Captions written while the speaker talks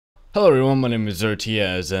Hello everyone, my name is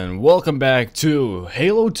Ertyez and welcome back to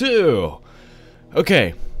Halo 2!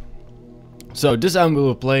 Okay, so this time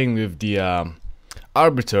we'll be playing with the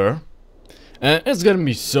Arbiter, and it's gonna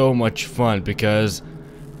be so much fun because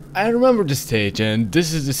I remember this stage, and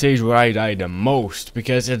this is the stage where I die the most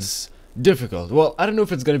because it's difficult. Well, I don't know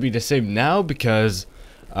if it's gonna be the same now because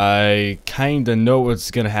I kinda know what's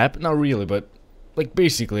gonna happen. Not really, but like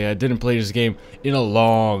basically I didn't play this game in a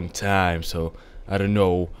long time, so I don't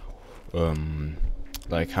know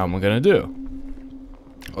like how am I gonna do.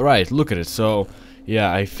 Alright, look at it. So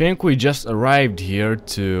yeah, I think we just arrived here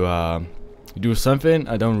to do something.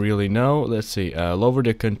 I don't really know. Let's see. Lower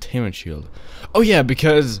the containment shield. Oh yeah,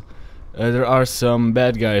 because there are some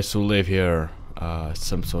bad guys who live here,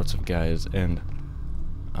 some sorts of guys, and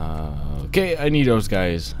okay, I need those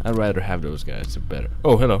guys. I'd rather have those guys. They're better.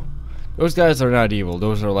 Oh, hello. Those guys are not evil.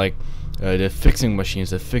 Those are like the fixing machines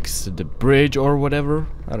that fix the bridge or whatever.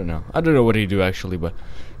 I don't know. I don't know what they do actually, but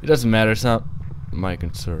it doesn't matter. It's not my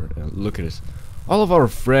concern. Look at this. All of our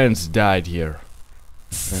friends died here.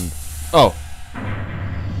 And oh,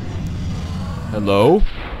 hello.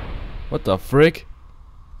 What the frick?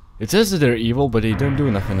 It says that they're evil, but they don't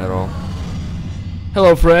do nothing at all.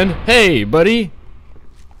 Hello, friend. Hey, buddy.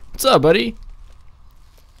 What's up, buddy?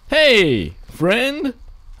 Hey, friend.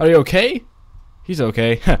 Are you okay? He's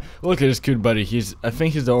okay. Look at this cute buddy. I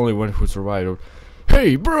think he's the only one who survived.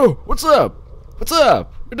 Hey, bro, what's up? What's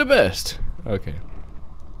up? You're the best. Okay.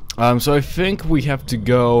 So I think we have to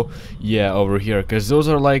go, yeah, over here, because those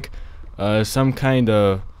are like some kind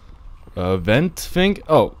of vent thing.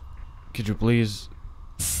 Oh, could you please?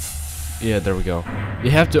 Yeah, there we go. You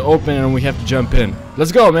have to open and we have to jump in.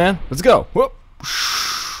 Let's go, man. Let's go. Whoop.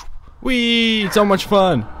 Whee! It's so much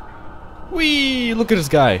fun. Whee! Look at this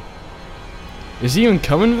guy. Is he even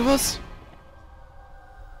coming with us?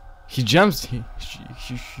 He jumps.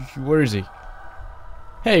 Where is he?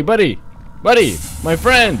 Hey, buddy! Buddy! My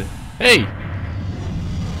friend! Hey!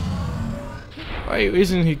 Why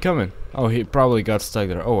isn't he coming? Oh, he probably got stuck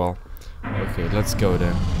there. Oh well. Okay, let's go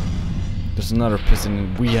then. There's another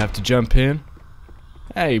piston we have to jump in.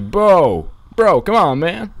 Hey, bro! Bro, come on,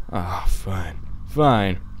 man! Ah, fine.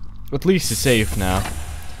 Fine. At least it's safe now.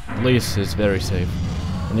 At least it's very safe.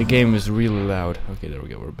 And the game is really loud. Okay, there we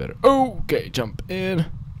go, we're better. Okay, jump in.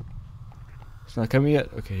 He's not coming yet?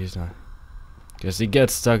 Okay, he's not. Because he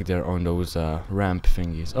gets stuck there on those ramp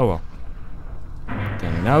thingies. Oh well.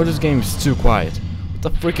 Dang, now this game is too quiet. What the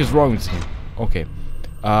frick is wrong with him? Okay.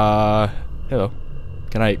 Hello.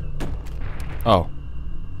 Can I... Oh.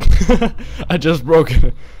 I just broke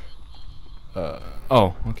it.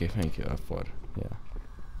 Oh, okay, thank you. I thought, yeah.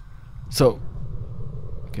 So...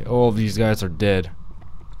 Okay, all of these guys are dead.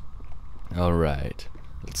 Alright,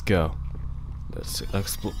 let's go. Let's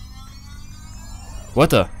explore. What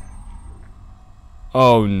the?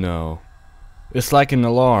 Oh no. It's like an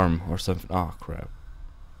alarm or something. Oh crap.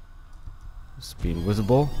 Speed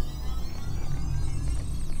visible.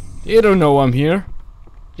 You don't know I'm here.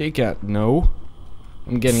 You can't know.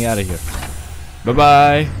 I'm getting out of here. Bye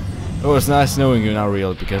bye. Oh, it's nice knowing you, not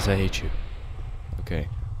real, because I hate you. Okay,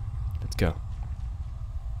 let's go.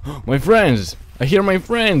 My friends! I hear my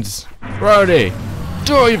friends! Where are they?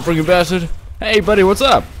 Oh, you freaking bastard! Hey, buddy, what's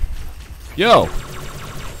up? Yo!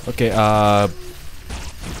 Okay,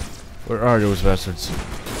 where are those bastards?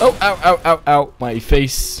 Oh, ow, ow, ow, ow! My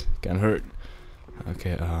face can hurt.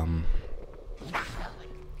 Okay,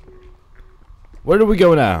 where do we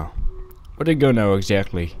go now? Where do we go now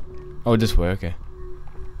exactly? Oh, this way, okay.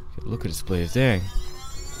 Look at this place, dang.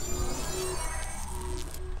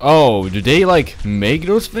 Oh, do they like make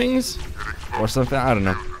those things? Or something? I don't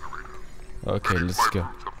know. Okay, let's go.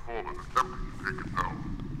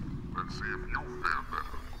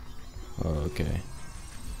 Okay.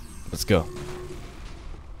 Let's go.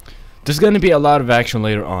 There's gonna be a lot of action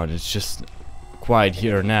later on. It's just quiet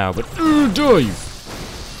here now, but do you?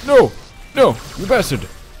 No! No! You bastard!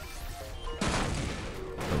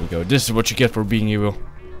 There we go. This is what you get for being evil.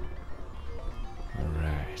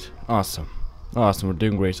 Alright. Awesome. Awesome, we're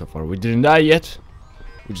doing great so far. We didn't die yet,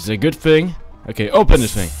 which is a good thing. Okay, open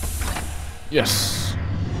this thing. Yes.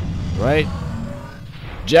 Right.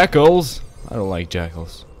 Jackals. I don't like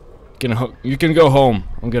jackals. You can go home.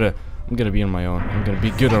 I'm gonna be on my own. I'm gonna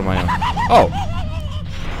be good on my own. Oh.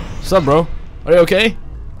 What's up, bro? Are you okay?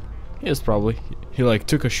 He is probably. He like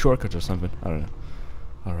took a shortcut or something. I don't know.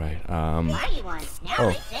 All right.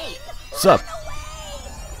 Oh. What's up?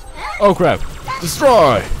 Oh crap!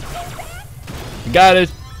 Destroy! Got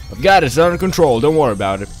it. I've got it. It's under control. Don't worry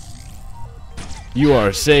about it. You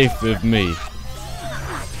are safe with me.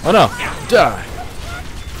 Oh no! Die!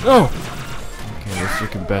 No! Okay, let's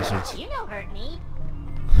Freaking bastards. You don't hurt me.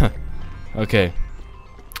 Okay.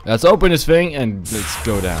 Let's open this thing and let's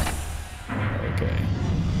go down. Okay.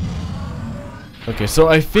 Okay, so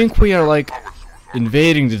I think we are like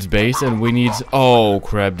invading this base and we need... Oh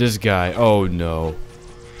crap, this guy. Oh no.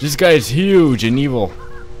 This guy is huge and evil.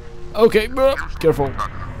 Okay, careful.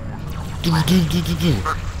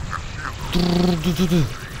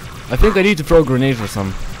 I think I need to throw grenades or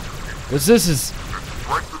something. Because this is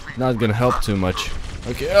not gonna help too much.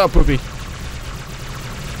 Okay, oh poopy.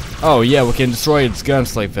 Oh yeah, we can destroy its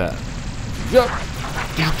guns like that. Yep.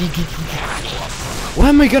 When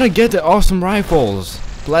am I gonna get the awesome rifles?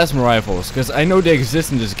 Plasma rifles, because I know they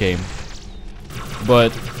exist in this game.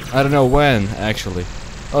 But I don't know when, actually.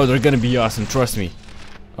 Oh, they're gonna be awesome, trust me.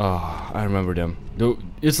 Oh, I remember them.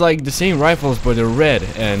 It's like the same rifles, but they're red,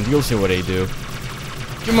 and you'll see what they do.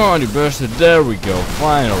 Come on, you bastard. There we go,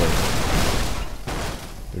 finally.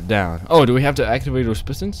 They're down. Oh, do we have to activate those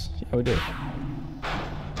pistons? Yeah, we do.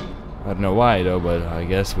 I don't know why, though, but I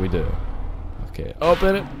guess we do. Okay,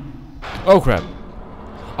 open it. Oh, crap.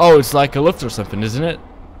 Oh, it's like a lift or something, isn't it?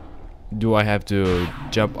 Do I have to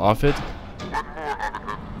jump off it?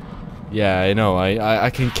 Yeah, I know. I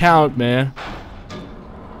can count, man.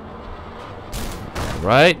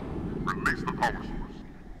 Right?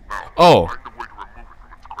 Oh.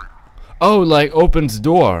 Oh, like opens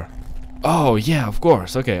door. Oh, yeah, of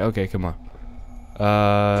course. Okay, okay, come on.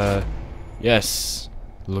 Yes.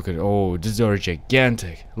 Look at it. Oh, this door is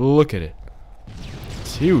gigantic. Look at it.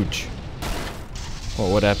 It's huge. Oh,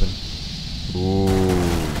 what happened? Ooh.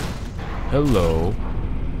 Hello.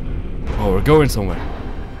 Oh, we're going somewhere.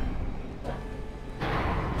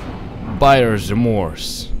 Buyer's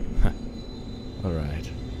remorse.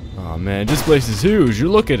 Alright. Oh man, this place is huge. You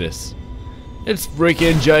look at this. It's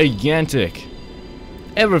freaking gigantic.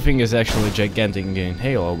 Everything is actually gigantic in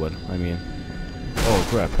Halo, but I mean... Oh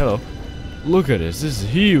crap, hello. Look at this. This is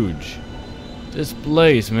huge. This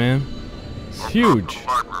place, man. It's huge.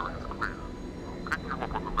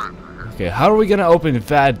 Okay, how are we gonna open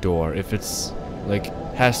that door if it's like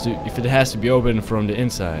if it has to be opened from the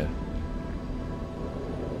inside?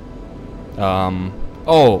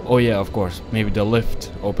 Oh yeah, of course. Maybe the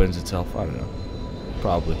lift opens itself. I don't know.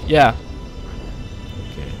 Probably. Yeah.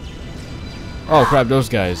 Okay. Oh crap, those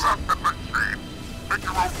guys.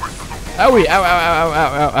 Owie, ow, ow, ow,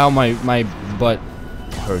 ow, ow, ow, my butt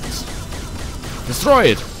hurts. Destroy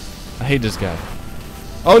it! I hate this guy.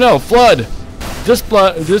 Oh no, flood! This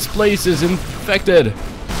place is infested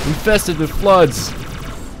with floods.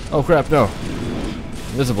 Oh crap, no.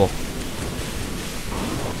 Invisible.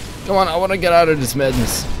 Come on, I want to get out of this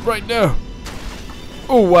madness right now.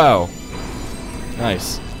 Oh wow.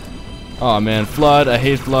 Nice. Oh man, flood, I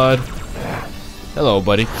hate flood. Hello,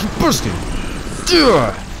 buddy. Keep bursting.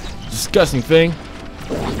 Disgusting thing.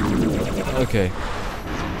 Okay.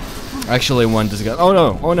 I actually want this guy. Oh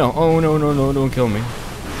no, oh no, oh no, no, no, don't kill me.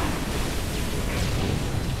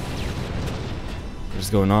 What's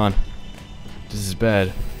going on? This is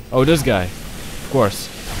bad. Oh, this guy. Of course.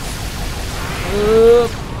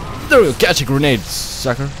 There we go. Catch a grenade,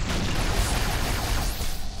 sucker.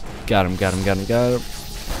 Got him, got him, got him, got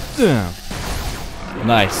him.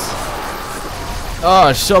 Nice.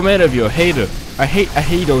 Oh, so many of you. I hate it. I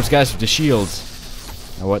hate those guys with the shields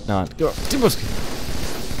and whatnot. Go. Okay,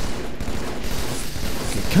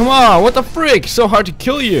 come on, what the frick? So hard to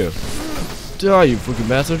kill you. Die, you freaking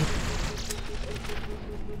bastard.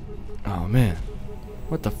 Oh man.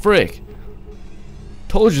 What the frick?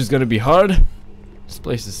 Told you it's gonna be hard. This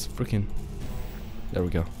place is freaking... There we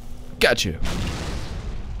go. Got you.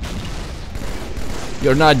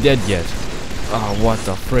 You're not dead yet. Oh, what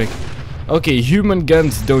the frick. Okay, human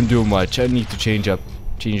guns don't do much. I need to change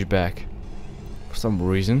it back. For some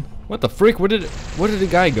reason. What the frick? Where did the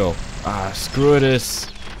guy go? Ah, screw this.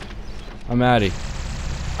 I'm out of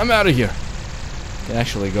here. I can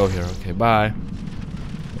actually go here. Okay, bye.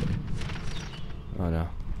 Oh no.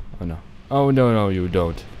 Oh no. Oh no, no, you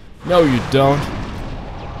don't. No, you don't.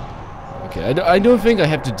 Okay, I don't think I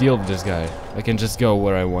have to deal with this guy. I can just go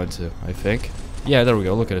where I want to, I think. Yeah, there we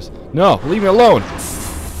go. Look at this. No, leave me alone.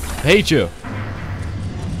 I hate you.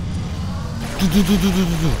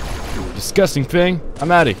 Disgusting thing.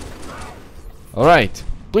 I'm out of here. Alright.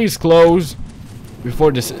 Please close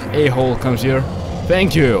before this a-hole comes here.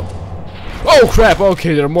 Thank you. Oh crap.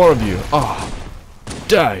 Okay, there are more of you. Oh.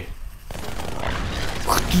 Die.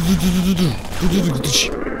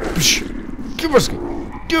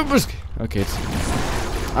 Okay,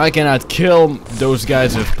 I cannot kill those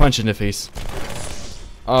guys with a punch in the face.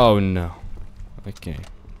 Oh no. Okay.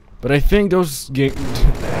 But I think those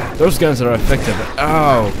guns are effective.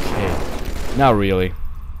 Oh, okay. Not really.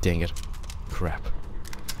 Dang it. Crap.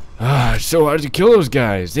 Ah, it's so hard to kill those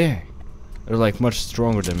guys. Dang. They're like much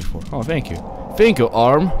stronger than before. Oh, thank you. Thank you,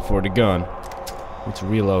 arm, for the gun. Need to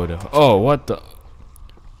reload. Oh, what the...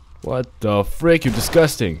 What the frick, you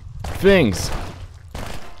disgusting things.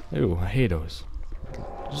 Ew, I hate those.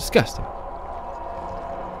 Disgusting.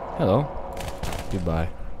 Hello. Goodbye.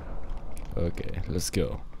 Okay, let's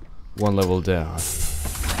go. One level down. Okay.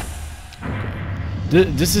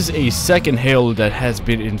 This is a second Halo that has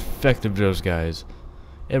been infected with those guys.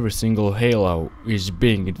 Every single Halo is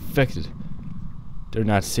being infected. They're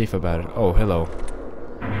not safe about it. Oh, hello.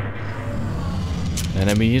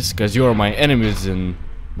 Enemies, because you're my enemies in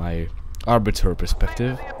my Arbiter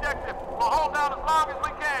perspective.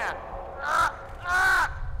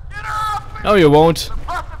 No, you won't.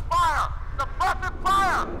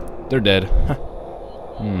 They're dead.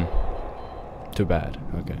 Too bad.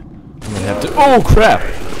 Okay. I'm gonna have to. Oh crap!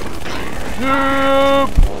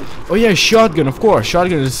 Oh yeah, shotgun. Of course,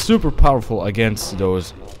 shotgun is super powerful against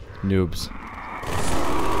those noobs.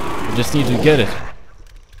 I just need to get it.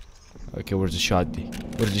 Okay, where's the shotty?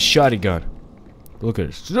 Where's the shotty gun? Look at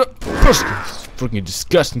this. Freaking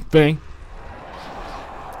disgusting thing.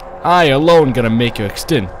 I alone gonna make you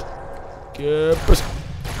extinct.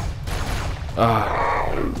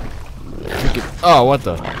 Oh, what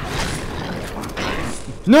the?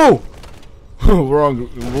 No!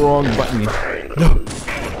 wrong button. No.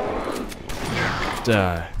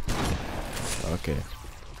 Die. Okay.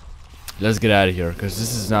 Let's get out of here, because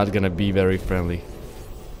this is not gonna be very friendly.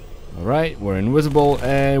 Alright, we're invisible,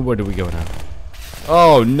 and where do we go now?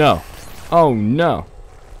 Oh no! Oh no!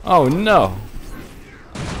 Oh no!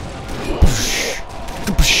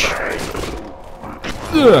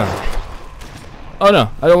 Ugh. Oh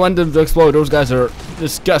no, I don't want them to explode. Those guys are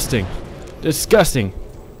disgusting. Disgusting.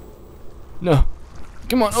 No.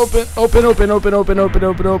 Come on, open.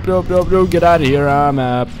 Get out of here. I'm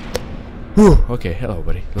up. Whew. Okay, hello,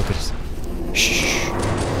 buddy. Look at this. Shh.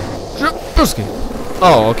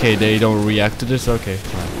 Oh, okay, they don't react to this. Okay.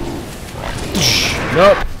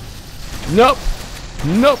 Nope. Nope.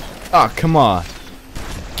 Nope. Ah, come on.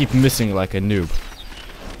 Keep missing like a noob.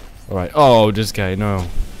 Alright. Oh, this guy. No.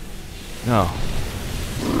 No.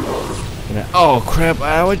 Oh crap,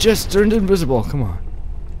 I just turned invisible, come on.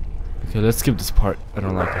 Okay, let's skip this part, I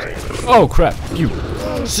don't like it. Oh crap, you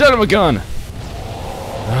son of a gun!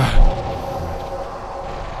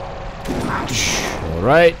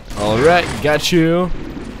 Alright, got you.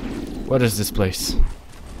 What is this place?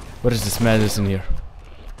 What is this madness in here?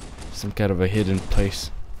 Some kind of a hidden place.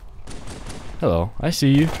 Hello, I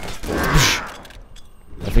see you.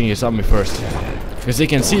 I think you saw me first. Because they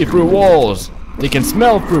can see through walls. They can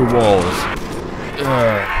smell through walls.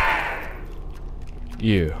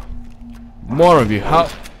 You. More of you.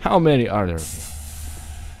 How many are there?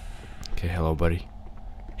 Okay, hello, buddy.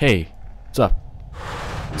 Hey, what's up?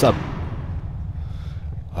 What's up?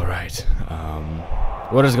 All right.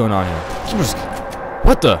 What is going on here?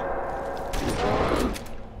 What the?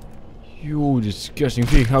 You disgusting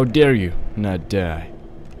pig! How dare you not die?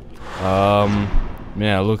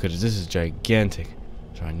 Man, look at it. This is gigantic.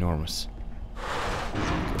 Ginormous.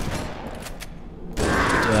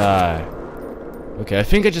 Die. Okay, I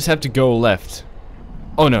think I just have to go left.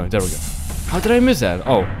 Oh no, there we go. How did I miss that?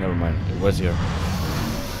 Oh, never mind. It was here.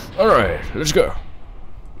 Alright, let's go.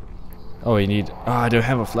 Oh, you need... Oh, I don't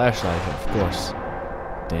have a flashlight, of course.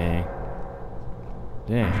 Dang.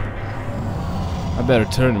 Dang. I better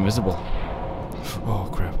turn invisible. Oh,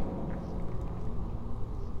 crap.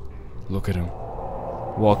 Look at him.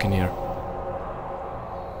 Walking here.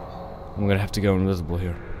 I'm gonna have to go invisible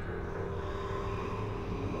here.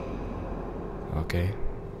 Okay.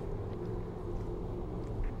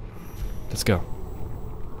 Let's go.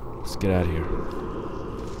 Let's get out of here.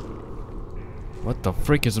 What the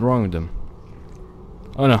frick is wrong with them?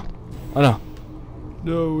 Oh no. Oh no.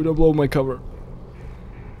 No, don't blow my cover.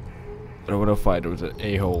 I don't want to fight with the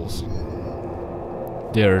a-holes.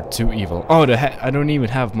 They're too evil. Oh, I don't even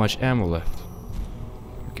have much ammo left.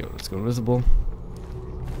 Okay, let's go invisible.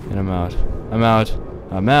 And I'm out. I'm out.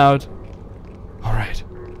 I'm out. Alright.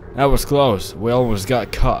 That was close. We almost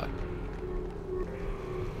got caught.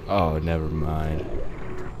 Oh, never mind.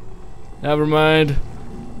 Never mind.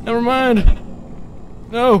 Never mind.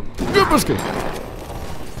 No.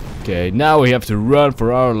 Okay, now we have to run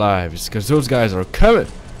for our lives because those guys are coming.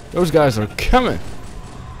 Those guys are coming.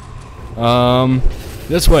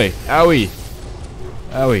 This way. Owie.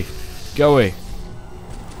 Owie. Go away.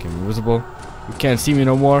 Okay, I'm invisible. You can't see me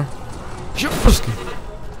no more.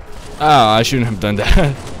 Ah, I shouldn't have done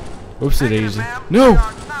that. Oopsie daisy. No!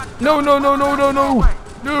 No, no, no, no, no, no!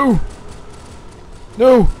 No!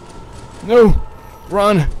 No! No!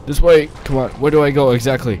 Run! This way! Come on, where do I go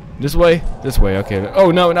exactly? This way? This way, okay. Oh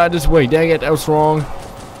no, not this way! Dang it, I was wrong!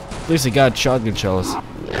 At least I got shotgun shells.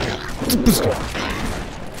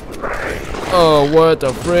 Oh, what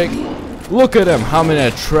the frick? Look at him! How many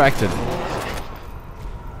attracted?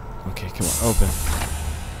 Okay, come on, open.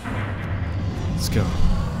 Let's go.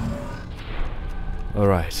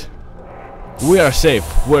 Alright. We are safe.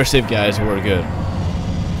 We're safe, guys. We're good.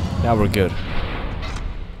 Now we're good.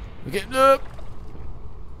 Okay.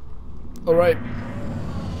 Alright.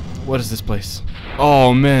 What is this place?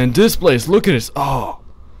 Oh man, this place. Look at this. Oh.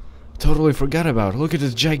 Totally forgot about it. Look at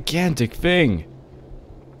this gigantic thing.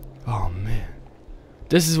 Oh man.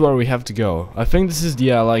 This is where we have to go. I think this is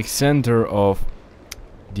the like center of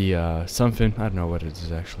the something. I don't know what it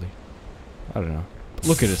is actually. I don't know.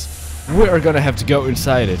 Look at this. We are gonna have to go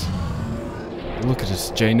inside it. Look at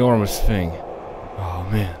this ginormous thing. Oh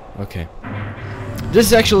man. Okay. This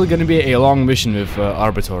is actually gonna be a long mission with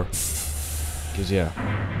Arbiter. Cause yeah,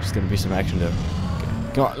 there's gonna be some action there.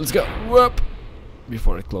 Okay. Come on, let's go. Whoop!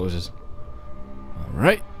 Before it closes.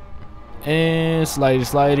 Alright. And slidey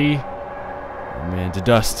slidey. Oh man, the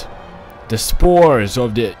dust. The spores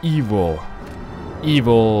of the evil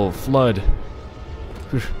flood.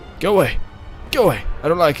 Go away. Go away. I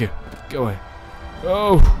don't like you. Go away.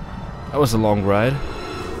 Oh, that was a long ride.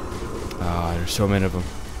 Ah, there's so many of them.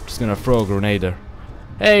 Just gonna throw a grenade there.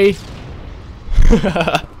 Hey!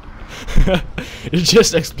 It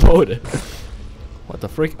just exploded. What the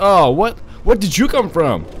frick? Oh, what? What did you come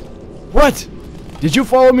from? What? Did you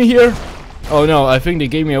follow me here? Oh no, I think they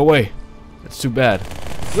gave me away. That's too bad.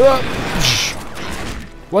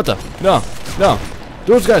 What the? No, no.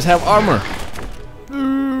 Those guys have armor.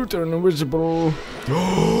 Turn invisible.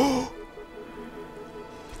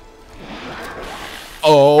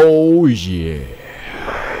 Oh yeah.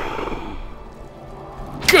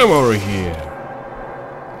 Come over here.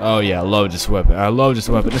 Oh yeah, I love this weapon. I love this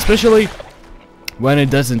weapon, especially when it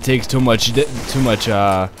doesn't take too much the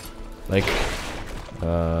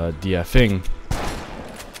thing.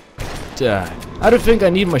 I don't think I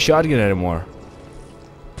need my shotgun anymore.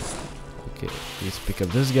 Okay, let's pick up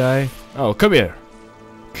this guy. Oh, come here.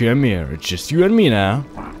 Come here. It's just you and me now.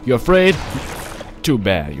 You afraid? Too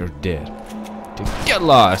bad. You're dead. Get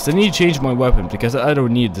lost. I need to change my weapon because I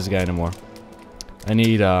don't need this guy anymore. I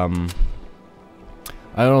need I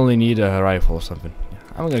only need a rifle or something. Yeah,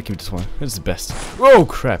 I'm gonna keep this one. It's the best. Oh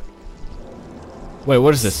crap! Wait,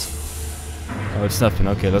 what is this? Oh, it's nothing.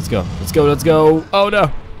 Okay, let's go. Let's go. Let's go. Oh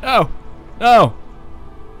no! No! No!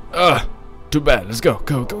 Ugh! Too bad. Let's go.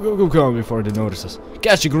 Go! Go! Go! Go! Go! Before they notice us.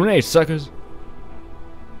 Catch your grenades, suckers!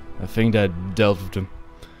 I think that dealt with them.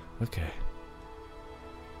 Okay.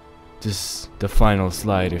 This is the final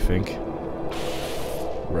slide, I think.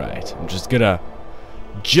 Right. I'm just gonna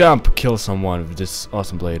jump, kill someone with this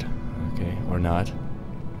awesome blade. Okay, or not.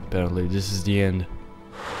 Apparently, this is the end.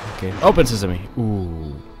 Okay, open sesame.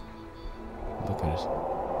 Ooh. Look at this.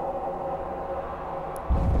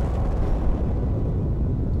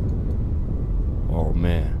 Oh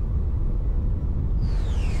man.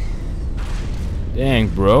 Dang,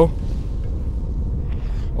 bro.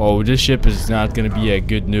 Oh, this ship is not gonna be a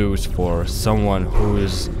good news for someone who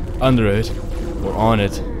is under it or on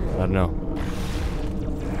it. I don't know.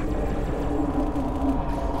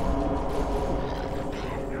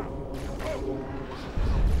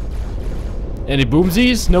 Any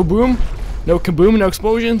boomsies? No boom? No kaboom? No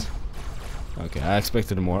explosions? Okay, I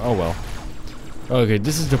expected more. Oh well. Okay,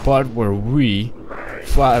 this is the part where we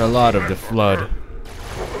fought a lot of the flood.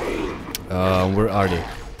 Where are they?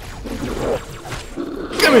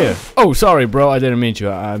 Come here! Oh, sorry, bro. I didn't mean to.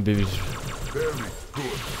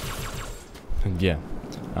 Yeah.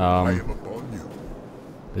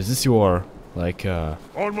 Is this your like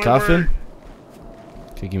coffin?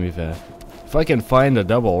 Okay, give me that. If I can find a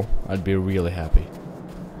double, I'd be really happy.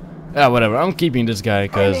 Yeah, whatever. I'm keeping this guy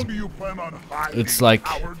because it's like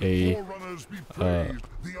a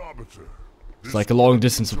it's like a long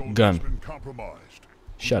distance gun.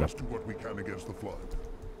 Shut up.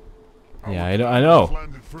 Yeah, I know.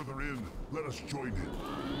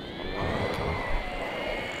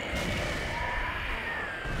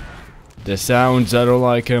 The sounds, I don't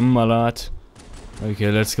like him a lot.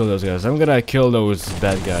 Okay, let's kill those guys. I'm gonna kill those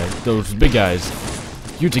bad guys, those big guys.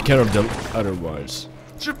 You take care of the other ones.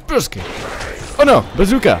 Oh no,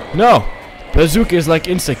 bazooka! No! Bazooka is like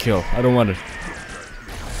insta-kill. I don't want it.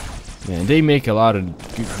 Man, they make a lot of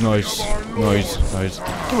noise.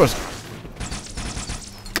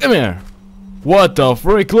 Come here! What the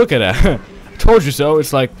frick? Look at that! I told you so.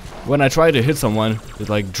 It's like when I try to hit someone, it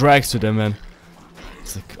like drags to them and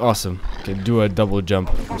it's like awesome. Can do a double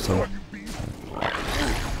jump or something.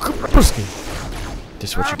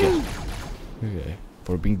 This is what you get. Okay.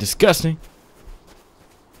 For being disgusting.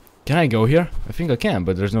 Can I go here? I think I can,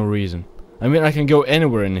 but there's no reason. I mean, I can go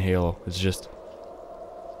anywhere in Halo. It's just...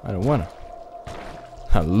 I don't wanna.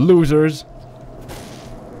 Ha, losers!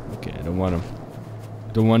 Okay, I don't want them.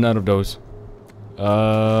 Don't want none of those.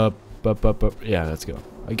 Yeah, let's go.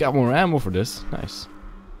 I got more ammo for this. Nice.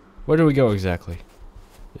 Where do we go exactly?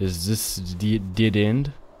 Is this the dead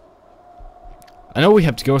end? I know we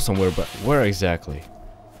have to go somewhere, but where exactly?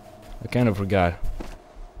 I kind of forgot.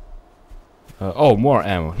 Oh, more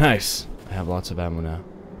ammo. Nice. I have lots of ammo now.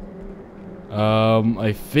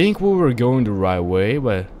 I think we were going the right way,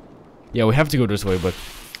 but... Yeah, we have to go this way, but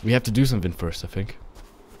we have to do something first, I think.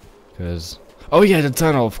 Because... Oh yeah, the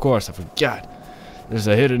tunnel, of course, I forgot. There's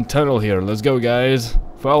a hidden tunnel here. Let's go, guys.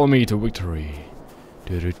 Follow me to victory.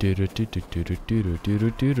 Ooh,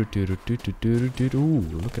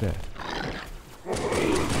 look at that.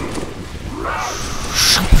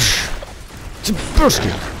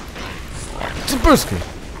 Zabursky.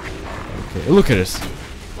 Okay, look at this.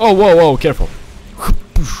 Oh, whoa, whoa, careful.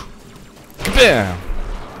 Bam!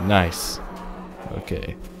 Nice.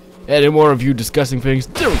 Okay. Any more of you discussing things?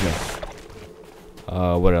 There we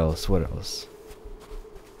go. What else? What else?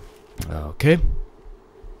 Okay.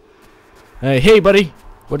 Hey, buddy!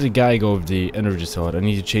 Where did the guy go with the energy sword? I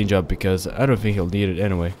need to change up because I don't think he'll need it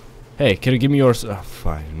anyway. Hey, can you give me yours? Oh,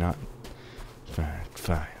 fine, not...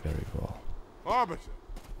 Fine, very well. Arbiter,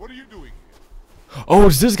 what are you doing here? Oh,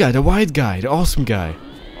 it's this guy, the white guy, the awesome guy.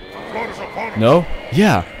 No?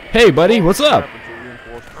 Yeah. Hey, buddy, what's up?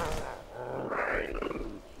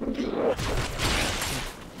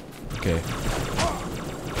 Okay.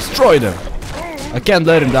 Destroy them! I can't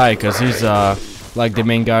let him die because he's, like the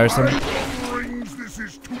main guy or something.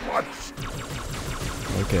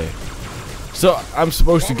 Okay. So, I'm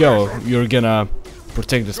supposed to go. You're gonna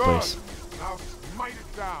protect this place.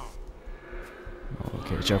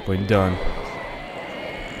 Okay, checkpoint done.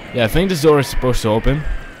 Yeah, I think this door is supposed to open.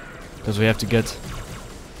 Because we have to get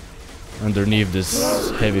underneath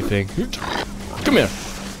this heavy thing. Come here!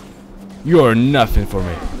 You are nothing for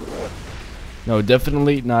me. No,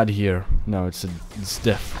 definitely not here. No, it's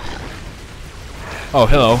death. Oh,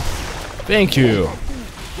 hello. Thank you.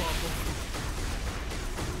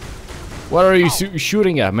 What are you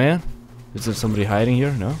shooting at, man? Is there somebody hiding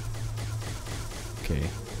here? No? Okay.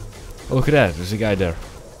 Oh, look at that. There's a guy there.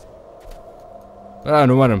 I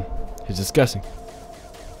don't want him. He's disgusting.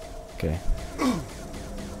 Okay.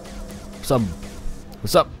 What's up?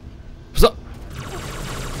 What's up? What's up?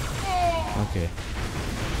 Okay.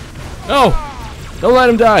 No! Don't let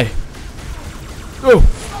him die! Oh!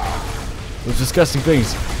 Those disgusting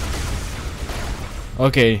things.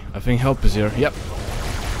 Okay, I think help is here. Yep.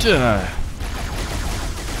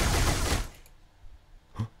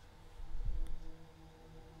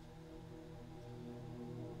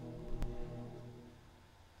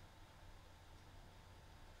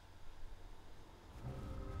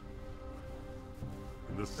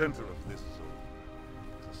 In the center of this zone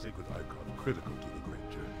is a sacred icon critical to the great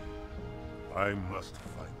journey. I must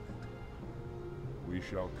find it. We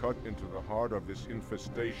shall cut into the heart of this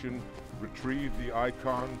infestation, retrieve the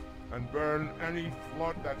icon, and burn any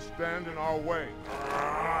flood that stand in our way.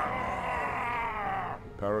 The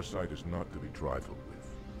parasite is not to be trifled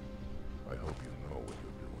with. I hope you know what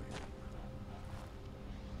you're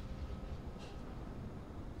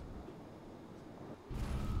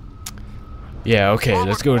doing. Yeah, okay,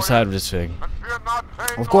 let's go inside of this thing.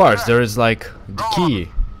 Of course, there is like the key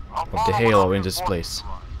of the Halo in this place.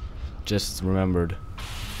 Just remembered.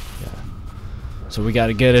 Yeah. So we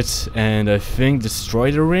gotta get it and I think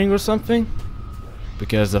destroy the ring or something?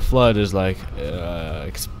 Because the flood is like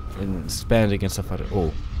expanding and stuff like that.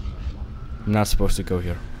 Oh. I'm not supposed to go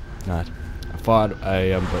here. Not. I thought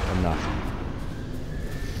I am, but I'm not.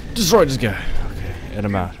 Destroy this guy. Okay, and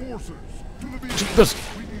I'm out.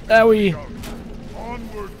 Owie.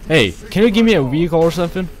 Hey, can you give me a vehicle or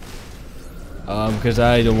something? Because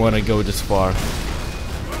I don't want to go this far.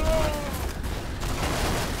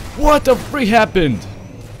 What the freak happened?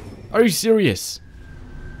 Are you serious?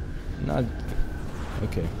 Not...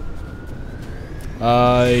 Okay.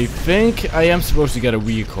 I think I am supposed to get a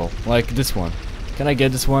vehicle. Like this one. Can I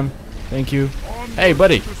get this one? Thank you. Hey,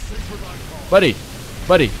 buddy! Buddy!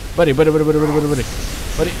 Buddy! Buddy! Buddy! Buddy! Buddy! Buddy! Buddy! Buddy!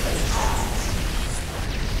 Buddy!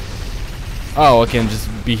 Oh, I can just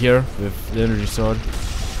be here with the energy sword.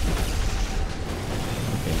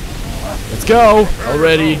 Okay. Let's go!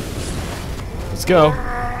 Already! Let's go!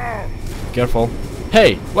 Careful.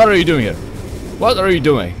 Hey! What are you doing here? What are you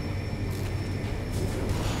doing?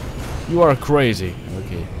 You are crazy.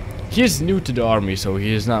 Okay. He is new to the army, so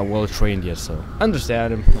he is not well trained yet, so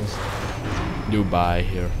understand him. New buy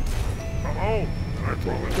here.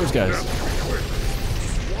 Okay. Those guys.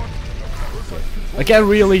 I can't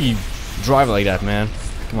really drive like that, man.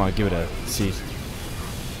 Come on, give it a seat.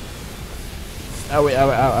 Ow, ow,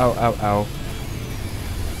 ow, ow, ow, ow.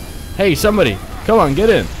 Hey, somebody, come on, get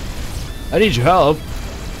in. I need your help.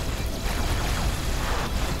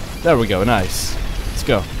 There we go, nice. Let's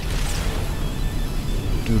go.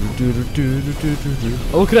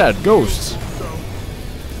 Oh, look at that, ghosts.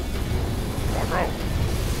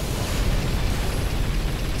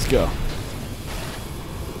 Let's go.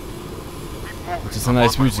 Just a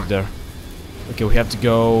nice music there. Okay, we have to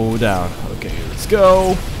go down. Okay, let's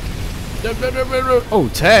go. Oh,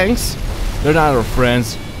 tanks? They're not our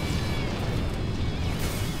friends.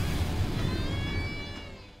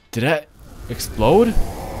 Did that explode?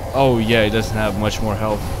 Oh yeah, it doesn't have much more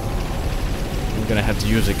health. I'm gonna have to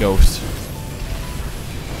use a ghost.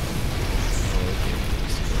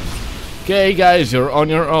 Okay guys, you're on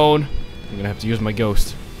your own. I'm gonna have to use my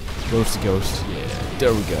ghost. Ghost to ghost. Yeah,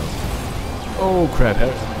 there we go. Oh crap,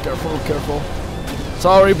 careful, careful.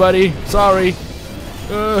 Sorry buddy, sorry.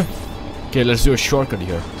 Okay, let's do a shortcut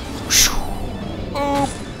here. Oh,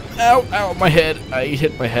 ow, ow, my head. I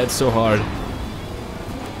hit my head so hard.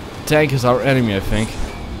 Tank is our enemy, I think.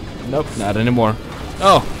 Nope, not anymore.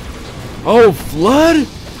 Oh. Oh, flood?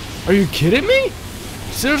 Are you kidding me?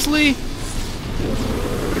 Seriously?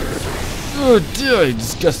 Oh, dude,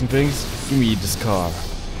 disgusting things. Give me this car.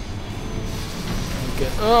 Okay,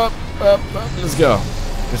 up, let's go.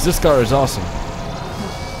 Because this car is awesome.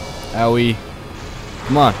 Owie.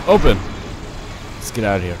 Come on, open. Let's get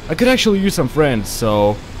out of here. I could actually use some friends,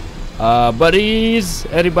 so... buddies,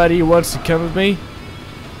 anybody wants to come with me?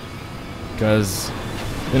 Because,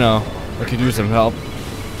 you know, I could use some help.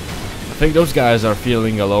 I think those guys are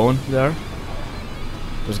feeling alone there.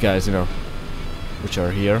 Those guys, you know, which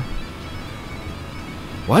are here.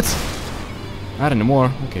 What? Not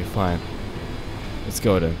anymore. Okay, fine. Let's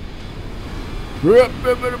go then.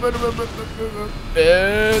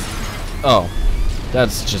 Oh,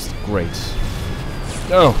 that's just great.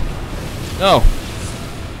 No, no.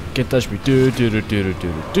 Can't touch me. Do do do do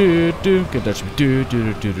do do do. Can't touch me. Do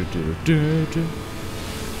do do do do do do.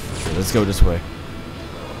 Okay, let's go this way.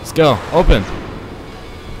 Let's go. Open.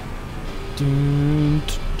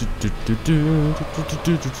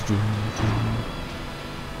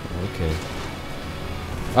 Okay.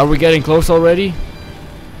 Are we getting close already?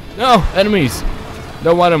 No, enemies.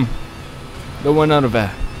 Don't want them. Don't want none of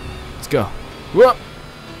that. Let's go. Whoop.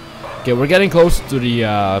 Okay, we're getting close to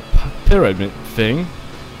the pyramid thing.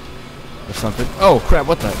 Or something. Oh crap,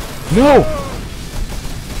 what the? No!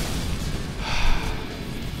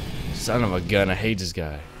 Son of a gun, I hate this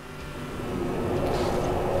guy.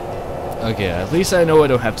 Okay, at least I know I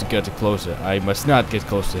don't have to get closer. I must not get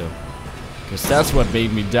close to him. Because that's what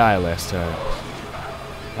made me die last time.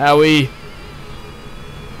 Owie!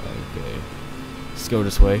 Okay. Let's go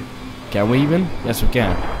this way. Can we even? Yes, we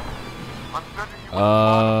can.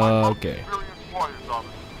 Okay.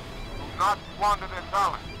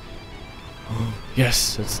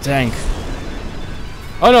 Yes, it's a tank.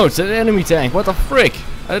 Oh no, it's an enemy tank. What the frick?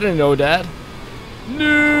 I didn't know that.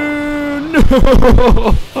 No, no.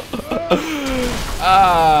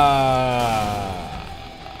 Ah.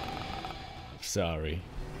 Sorry.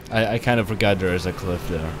 I kind of forgot there is a cliff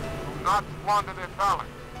there. Not squander their talent.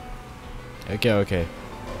 Okay, okay.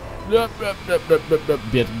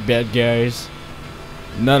 Bad guys.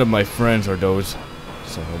 None of my friends are those.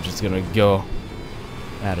 So I'm just gonna go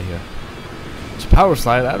out of here. It's a power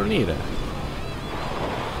slide, I don't need it.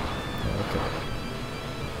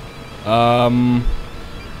 Okay.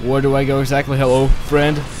 Where do I go exactly? Hello,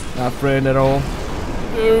 friend? Not friend at all.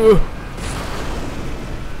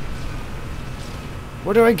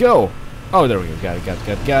 Where do I go? Oh, there we go.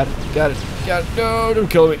 Got it. No, don't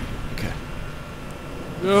kill me. Okay.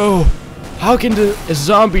 No. How can the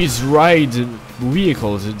zombies ride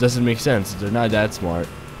vehicles? It doesn't make sense. They're not that smart.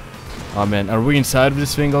 Oh man, are we inside of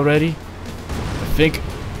this thing already? I think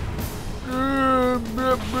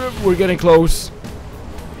we're getting close.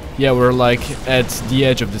 Yeah, we're like at the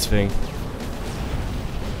edge of this thing.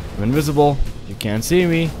 I'm invisible. You can't see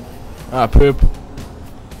me. Ah, poop.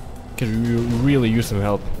 Could really use some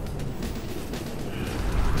help.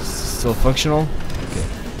 Still functional? Okay.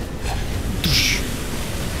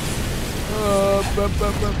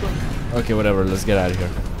 Okay, whatever. Let's get out of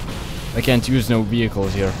here. I can't use no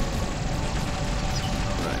vehicles here.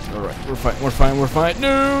 Alright. We're fine.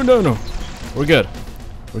 No. We're good.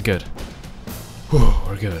 We're good. Whew,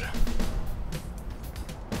 we're good.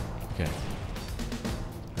 Okay.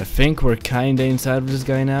 I think we're kinda inside of this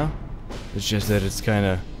guy now. It's just that it's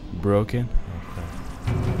kinda broken.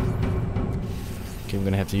 Okay, I'm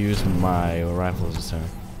gonna have to use my rifle this time.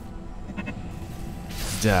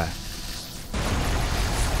 Die.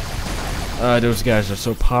 Those guys are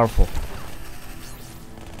so powerful.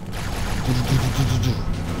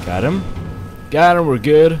 Got him. Got him, we're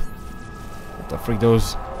good. What the freak,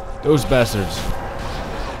 those bastards.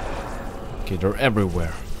 Okay, they're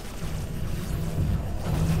everywhere.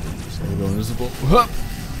 So we go invisible.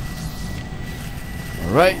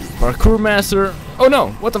 Alright, parkour master. Oh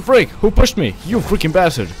no, what the freak? Who pushed me? You freaking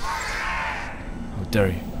bastard. How dare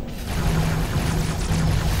you.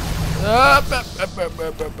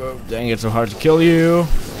 Dang, it's so hard to kill you.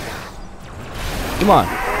 Come on.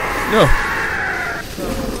 No.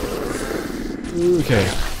 Okay.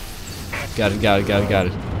 Got it.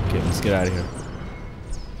 Okay, let's get out of here.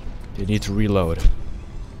 You need to reload.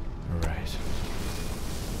 Alright.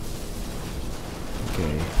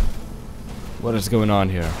 Okay. What is going on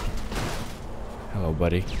here? Hello,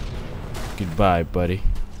 buddy. Goodbye, buddy.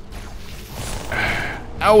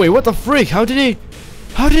 Oh wait, what the freak? How did he?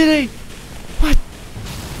 What?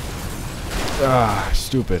 Ah,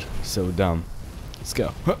 stupid. So dumb. Let's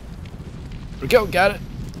go. Huh. Here we go, got it.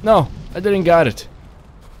 No, I didn't got it.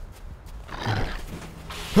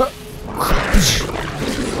 Huh.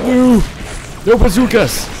 No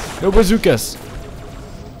bazookas! No bazookas!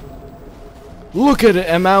 Look at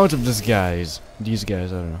the amount of these guys, I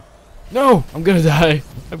don't know. No! I'm gonna die.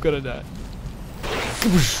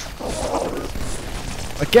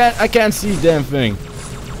 I can't see a damn thing.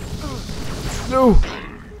 No!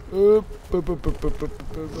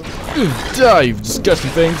 Die, you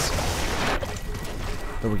disgusting things!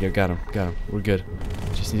 There we go, got him. We're good.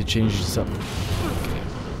 Just need to change this up. Okay.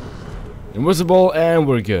 Invisible, and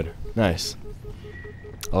we're good. Nice.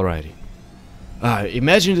 Alrighty.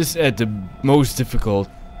 Imagine this at the most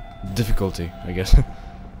difficulty, I guess.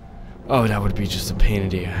 Oh, that would be just a pain in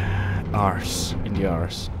the arse.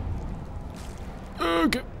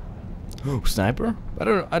 Okay. Oh, sniper?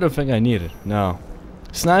 I don't think I need it. No.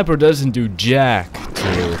 Sniper doesn't do jack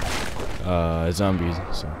to zombies,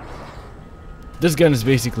 so this gun is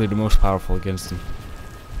basically the most powerful against them.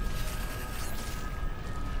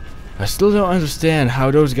 I still don't understand how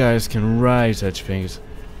those guys can ride such things,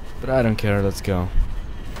 but I don't care. Let's go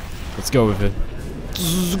with it.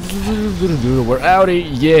 We're outie,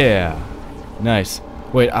 yeah. Nice.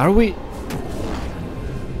 Wait, are we?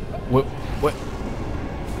 What?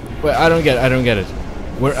 Wait, I don't get it.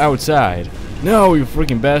 We're outside. No, you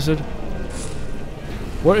freaking bastard.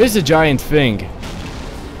 Where is the giant thing?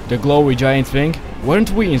 The glowy giant thing?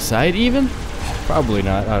 Weren't we inside even? Probably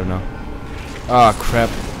not, I don't know. Ah, crap.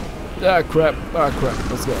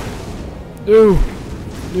 Let's go. No.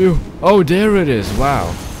 Oh, there it is,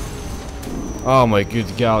 wow. Oh my good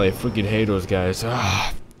golly, I freaking hate those guys.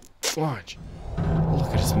 Ah, watch.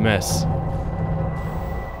 Look at this mess.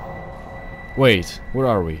 Wait, where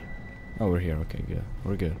are we? Oh, we're here, okay, good.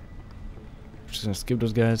 We're good. Just gonna skip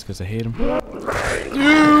those guys because I hate them.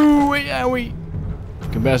 Owie!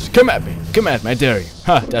 Come at me, I dare you.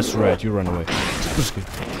 Ha, that's right, you run away.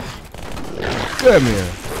 Come here.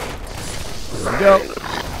 There we go.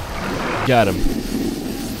 Got him.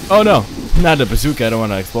 Oh no, not the bazooka, I don't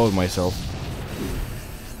want to expose myself.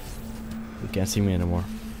 You can't see me anymore.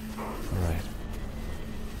 Alright.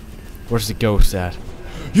 Where's the ghost at?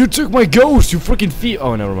 You took my ghost, you freaking feet!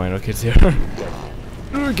 Oh, never mind, okay, it's here.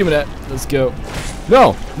 Give me that. Let's go.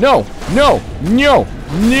 No!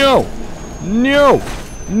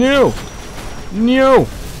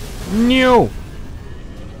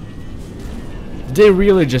 They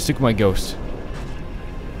really just took my ghost.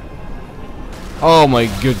 Oh my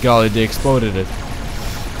good golly, they exploded it.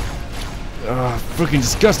 Freaking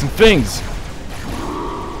disgusting things!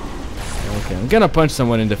 Okay, I'm gonna punch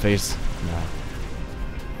someone in the face. No.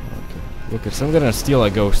 Okay. Look, I'm gonna steal a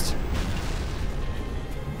ghost.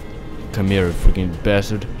 Come here, you freaking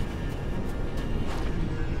bastard.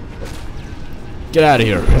 Get out of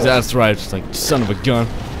here. That's right, it's like son of a gun.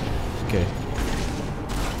 Okay.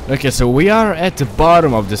 Okay, so we are at the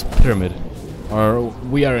bottom of this pyramid. Or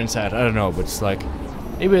we are inside, I don't know, but it's like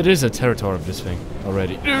maybe it is a territory of this thing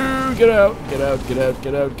already. Get out.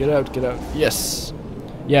 Yes.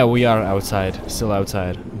 Yeah, we are outside, still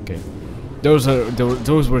outside. Okay. Those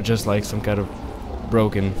were just like some kind of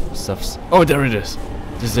broken stuffs. Oh, there it is.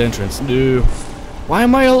 This is the entrance. No. Why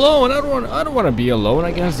am I alone? I don't want to be alone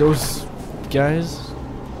against those guys.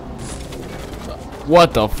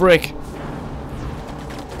 What the frick?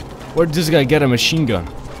 Where did this guy get a machine gun?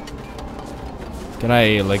 Can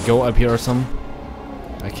I like go up here or something?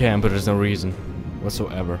 I can, but there's no reason.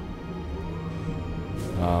 whatsoever.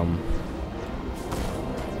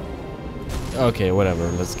 Okay, whatever.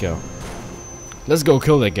 Let's go. Let's go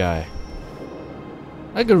kill that guy.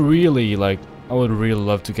 I could really like. I would really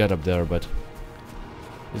love to get up there, but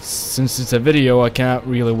since it's a video, I can't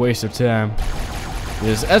really waste your time.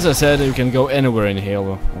 Because, as I said, you can go anywhere in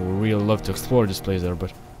Halo. I would really love to explore this place there,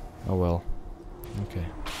 but oh well. Okay.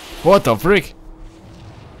 What the frick?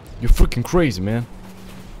 You're freaking crazy, man.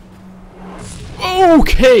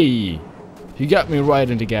 Okay! You got me right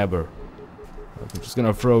in the gabber. I'm just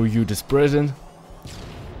gonna throw you this present.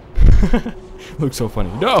 Looks so funny.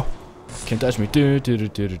 No! Can't touch me. Okay,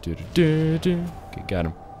 got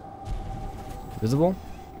him. Visible?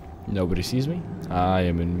 Nobody sees me? I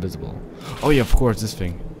am invisible. Oh yeah, of course, this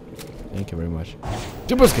thing. Thank you very much.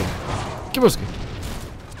 Kibuski! Kibuski!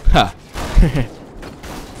 Ha!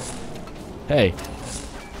 Hey.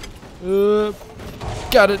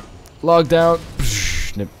 Got it. Logged out.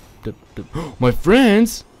 My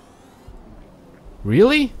friends?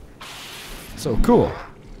 Really? So cool.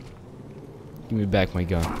 Give me back my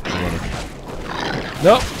gun.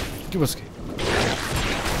 Nope. Kibuski.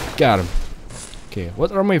 Got him. Okay,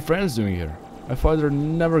 what are my friends doing here? I thought they're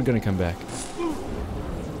never gonna come back.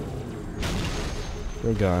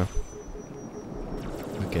 They're gone.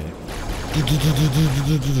 Okay.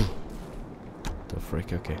 The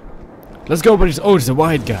frick, okay. Let's go, buddies. Oh, it's a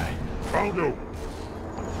white guy.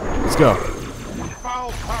 Let's go.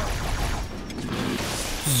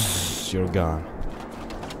 You're gone.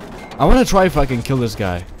 I wanna try if I can kill this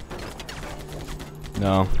guy.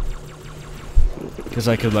 No. Because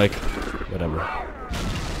I could, like, whatever.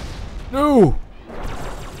 No!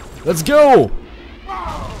 Let's go!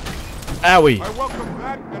 Owie! I welcome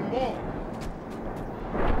that and more.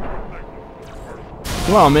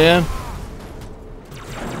 Come on, man.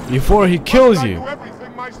 Before he kills you.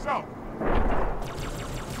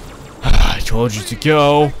 I told you to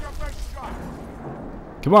go.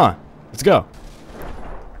 Come on. Let's go.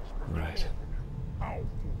 Right.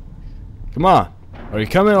 Come on. Are you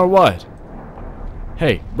coming or what?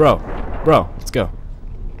 Hey, bro. Bro, let's go.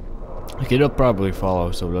 Okay, they'll probably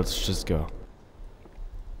follow, so let's just go.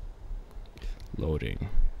 Loading.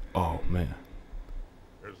 Oh, man.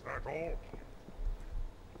 Is that all?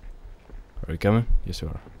 Are you coming? Yes, you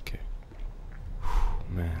are. Okay.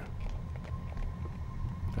 Whew, man.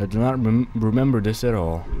 I do not remember this at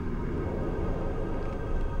all.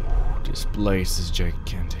 This place is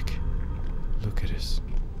gigantic. Look at this.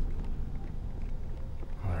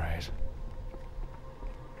 Alright.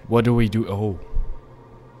 What do we do? Oh.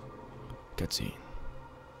 Cutscene.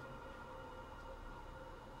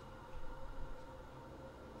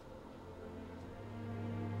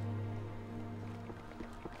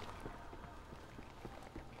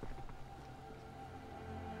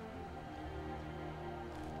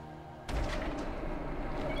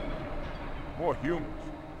 More humans.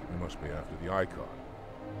 They must be after the icon.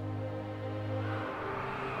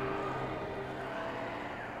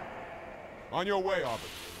 On your way, Arbiter.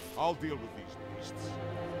 I'll deal with these beasts.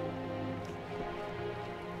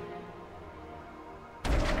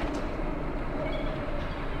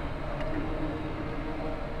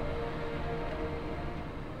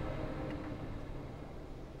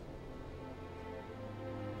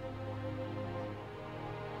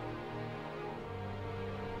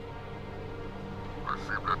 I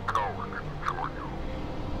see that coward didn't join you.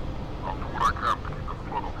 I'll do what I can to keep the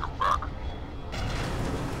flood off your back.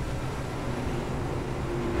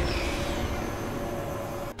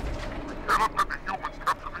 We cannot let the humans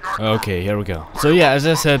capture the icon. Okay, here we go. So yeah, as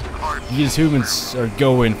I said, these humans are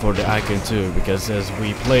going for the icon too, because as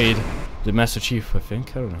we played the Master Chief, I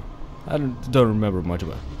think, I don't know. I don't remember much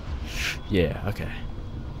about it. Yeah, okay.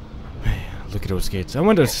 Man, look at those gates. I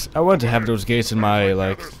want to have those gates in my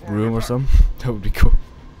like room or something. That would be cool.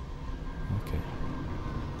 Okay.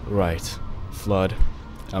 Right. Flood.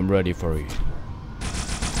 I'm ready for you.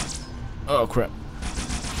 Oh crap.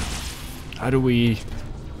 How do we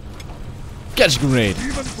catch a grenade?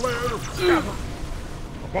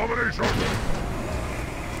 Abomination!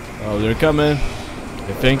 Oh, they're coming.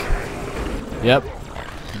 I think. Yep.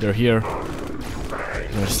 They're here.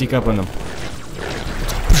 I'm gonna sneak up on them.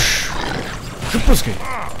 Kapuski!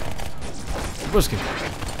 Kapuski!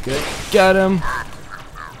 Okay, got him.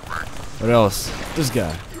 What else? This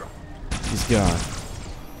guy. He's gone.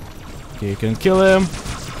 Okay, you can kill him.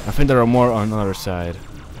 I think there are more on the other side.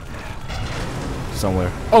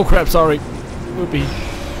 Somewhere. Oh crap, sorry. Whoopee.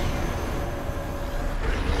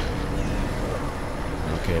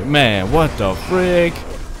 Okay, man, what the frick?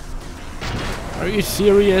 Are you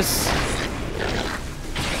serious?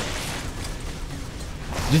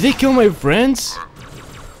 Did they kill my friends?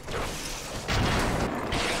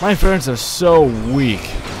 My friends are so weak.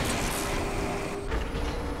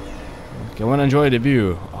 Okay, I wanna enjoy the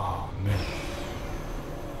view. Oh man.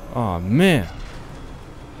 Oh man.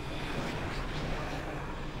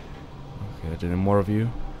 Okay, did more of you?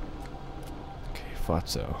 Okay, thought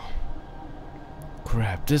so.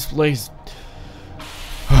 Crap, this place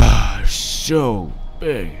is so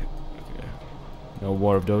big. Okay. No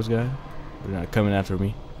more of those guys. They're not coming after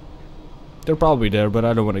me. They're probably there, but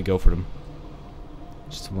I don't want to go for them.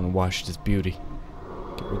 Just want to watch this beauty.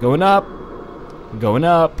 Okay, we're going up. We're going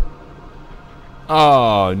up.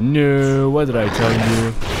 Oh no! What did I tell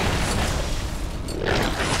you?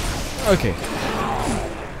 Okay.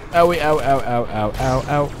 Owie! Ow! Ow! Ow! Ow! Ow!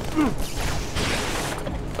 Ow!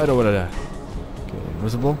 I don't want to die. Okay,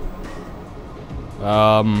 invisible.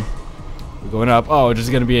 We're going up. Oh, this is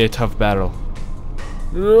gonna be a tough battle.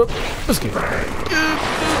 Let's go.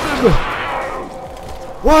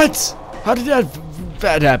 What? How did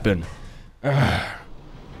that happen?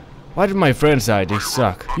 Why did my friends die? They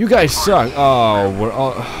suck. You guys suck. Oh, we're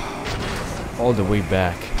all the way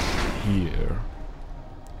back here.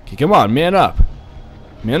 Okay, come on, man up.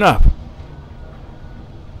 Man up.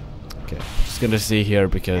 Okay, just gonna stay here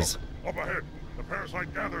because. Up ahead, the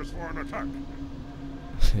parasite gathers for an attack.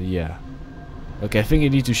 Yeah. Okay, I think you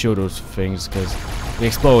need to show those things because they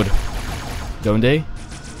explode, don't they?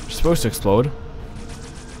 They're supposed to explode.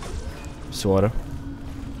 Sorta.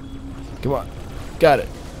 Come on. Got it.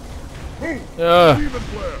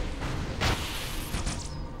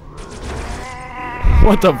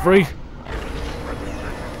 What the freak?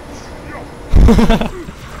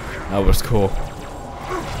 That was cool.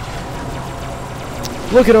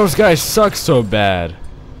 Look at those guys suck so bad.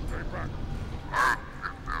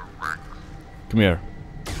 Come here.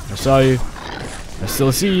 I saw you. I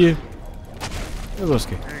still see you. Let's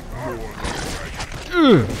go.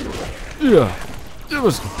 Yeah.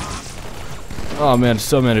 Oh man,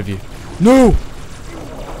 so many of you. No! I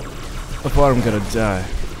thought I'm gonna die.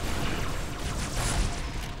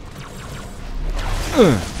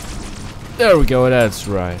 There we go, that's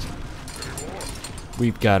right.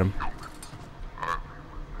 We've got him.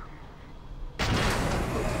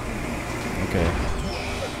 Okay.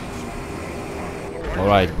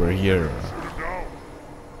 Alright, we're here.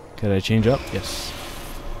 Can I change up? Yes.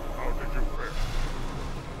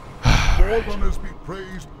 Forerunner be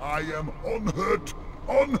praised, I am unhurt,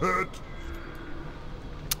 unhurt.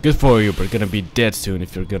 Good for you, but gonna be dead soon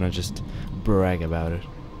if you're gonna just brag about it.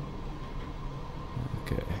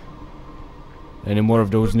 Okay. Any more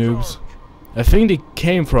of those noobs? I think they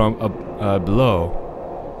came from below.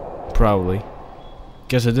 Probably.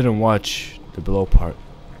 Guess I didn't watch the below part.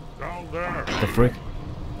 Down there. The frick?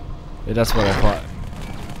 Yeah, that's what I thought.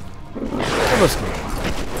 Let's go.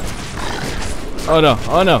 Oh no,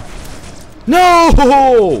 oh no. No!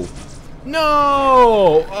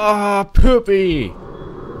 No! Ah, poopy!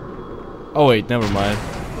 Oh wait, never mind.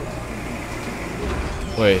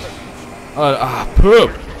 Wait. Poop!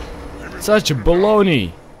 Such a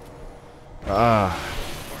baloney! I'm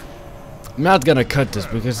not gonna cut this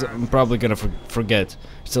because I'm probably gonna forget.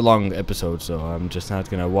 It's a long episode, so I'm just not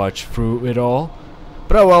gonna watch through it all.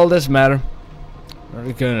 But oh well, doesn't matter.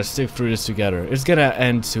 We're gonna stick through this together. It's gonna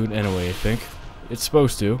end soon anyway, I think. It's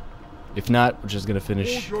supposed to. If not, we're just gonna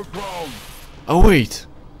finish. Oh wait!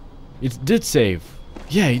 It did save.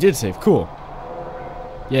 Yeah, he did save. Cool.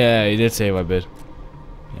 Yeah, he did save a bit.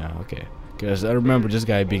 Yeah, okay. Because I remember this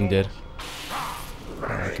guy being dead.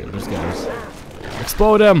 Okay, those guys.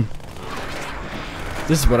 Explode him!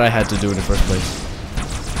 This is what I had to do in the first place.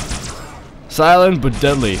 Silent but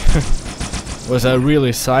deadly. Was I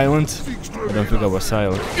really silent? I don't think I was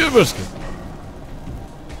silent. You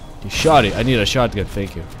shot it. I need a shotgun,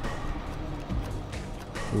 thank you.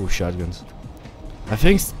 Ooh, shotguns. I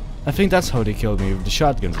think that's how they killed me with the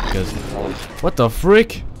shotguns, because what the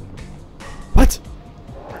frick? What?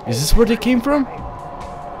 Is this where they came from?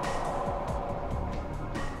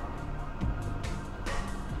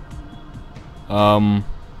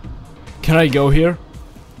 Can I go here?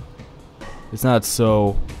 It's not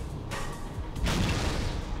so.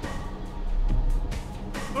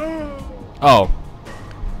 Oh.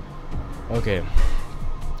 Okay.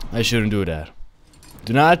 I shouldn't do that.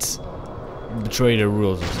 Do not betray the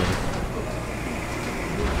rules or something.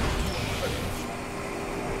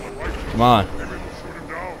 Come on.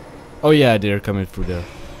 Oh yeah, they're coming through there.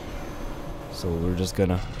 So we're just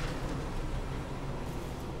gonna.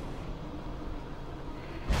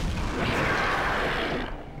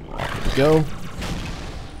 Go.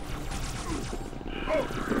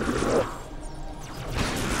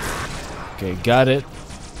 Okay, got it.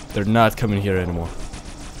 They're not coming here anymore.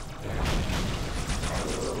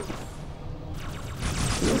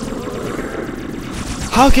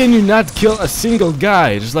 How can you not kill a single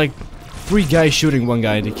guy? There's like 3 guys shooting 1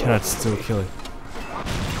 guy and they cannot still kill it.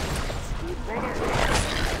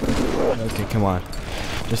 Okay, come on.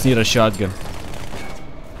 Just need a shotgun.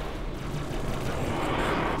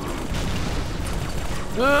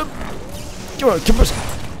 Come on, keep us.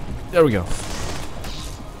 There we go.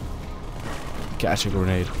 Catch a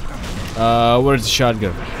grenade. Where's the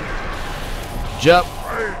shotgun? Jump.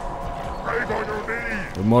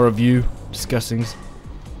 There are more of you discussing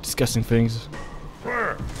things.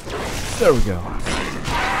 There we go.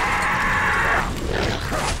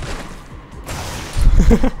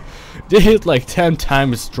 They hit like 10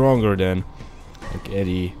 times stronger than like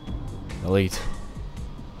Eddie Elite.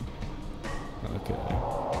 Okay.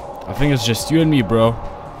 I think it's just you and me, bro.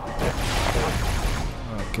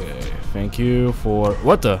 Okay, thank you for...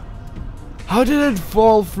 What the? How did it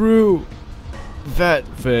fall through that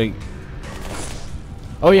thing?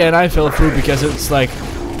 Oh yeah, and I fell through because it's like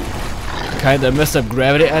kinda messed up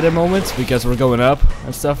gravity at the moment because we're going up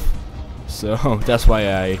and stuff. So that's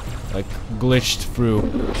why I like glitched through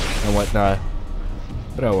and whatnot.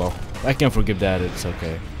 But oh well, I can forgive that, it's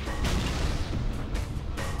okay.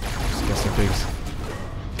 Disgusting things.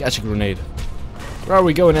 Catch a grenade. Where are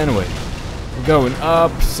we going anyway? We're going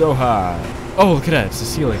up so high. Oh, look at that, it's the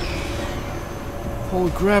ceiling.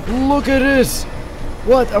 Holy crap, look at this!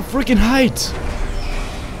 What a freaking height!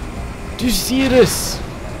 Do you see this?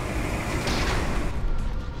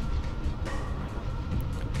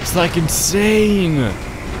 It's like insane!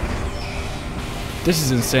 This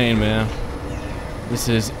is insane, man. This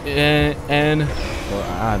is well,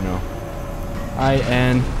 I don't know.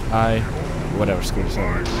 Whatever, screw this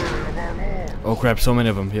over. Oh crap, so many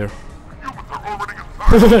of them here.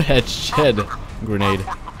 Head grenade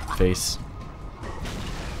face.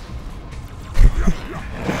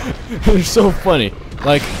 They're so funny.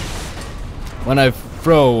 Like when I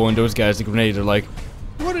throw on those guys the grenade, they're like,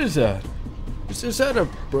 "What is that? Is that a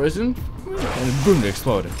present?" And boom, they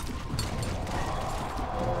exploded.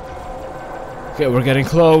 Okay, we're getting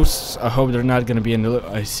close. I hope they're not gonna be in the.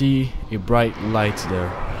 I see a bright light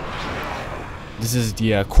there. This is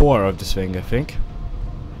the core of this thing, I think.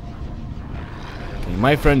 Okay,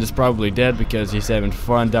 my friend is probably dead because he's having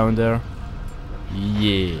fun down there.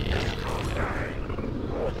 Yeah.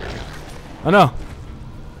 Oh no!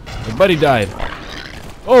 My buddy died.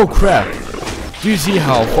 Oh crap! Do you see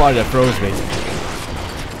how far that throws me?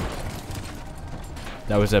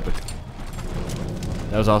 That was epic.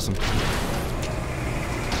 That was awesome.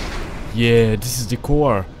 Yeah, this is the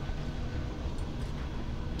core.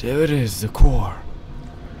 There it is, the core.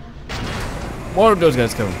 More of those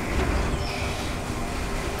guys coming.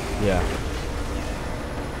 Yeah.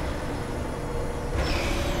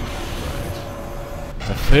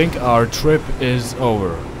 I think our trip is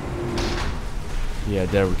over. Yeah,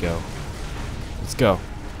 there we go. Let's go.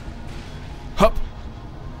 Hup!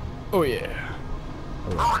 Oh yeah.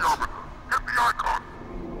 Alright.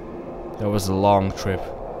 That was a long trip.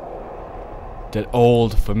 That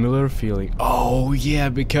old familiar feeling. Oh yeah,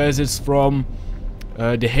 because it's from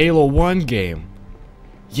the Halo 1 game.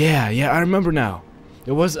 Yeah, I remember now.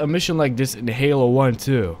 There was a mission like this in Halo 1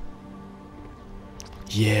 too.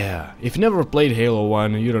 Yeah, if you never played Halo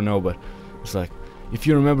 1, you don't know, but it's like, if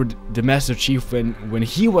you remember the Master Chief when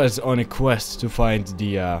he was on a quest to find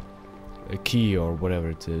the a key or whatever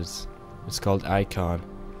it is. It's called Icon.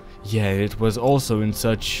 Yeah, it was also in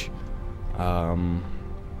such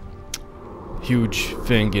huge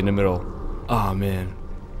thing in the middle. Oh man,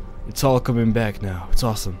 it's all coming back now. It's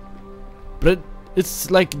awesome. But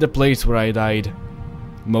it's like the place where I died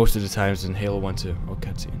most of the times in Halo 1 too. Oh,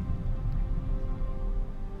 cutscene.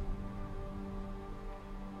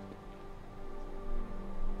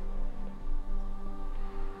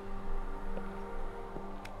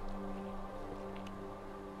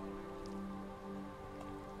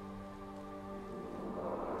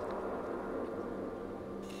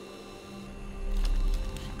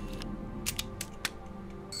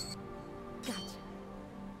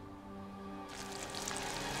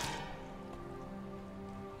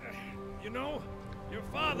 You know, your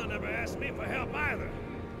father never asked me for help either.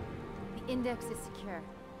 The index is secure.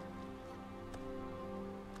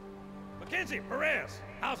 Mackenzie, Perez,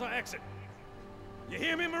 how's our exit? You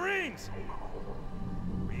hear me, Marines?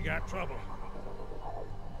 We got trouble.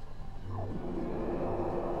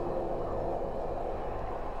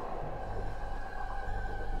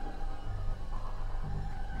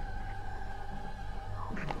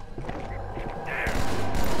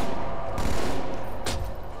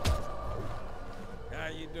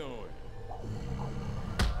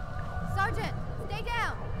 Sergeant, stay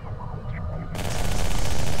down.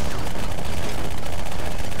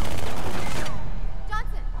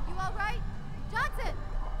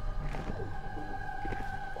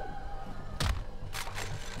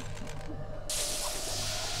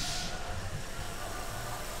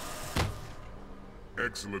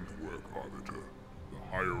 Excellent work, Arbiter. The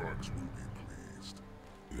Hierarchs will be pleased.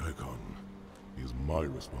 The Icon is my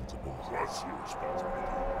responsibility. Was your responsibility.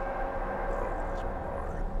 Now it is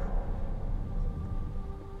mine.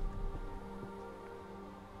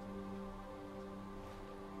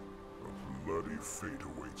 A bloody fate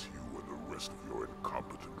awaits you and the rest of your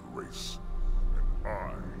incompetent race. And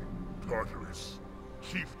I, Ertyez,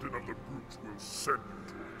 chieftain of the brutes, will send you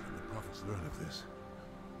to it. When the prophets learn of this,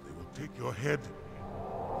 they will take your head.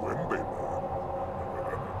 When they learn.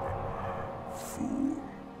 Fool.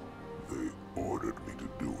 They ordered me to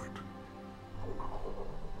do it.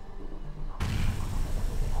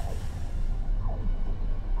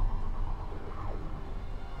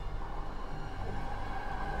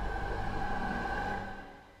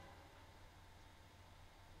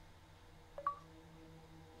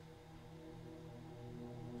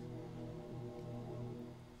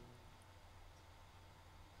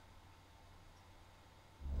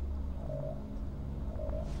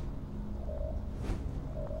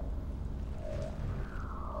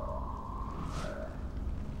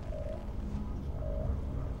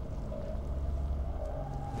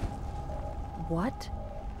 What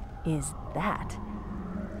is that?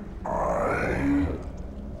 I am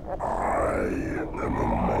a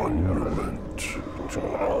monument to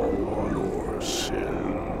all your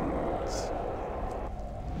sins.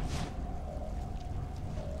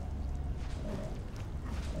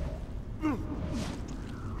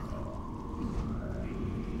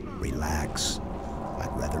 Relax.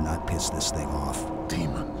 I'd rather not piss this thing off.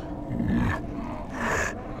 Demon.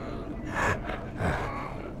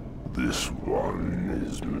 This one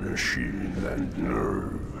is machine and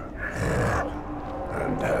nerve,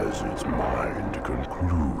 and has its mind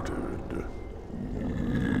concluded.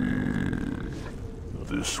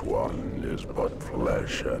 This one is but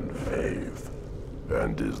flesh and faith,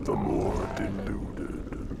 and is the more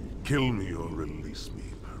deluded. Kill me or release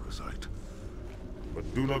me, parasite.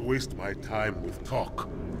 But do not waste my time with talk.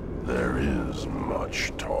 There is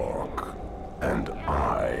much talk, and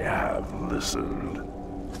I have listened.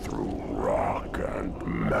 Through rock and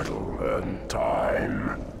metal and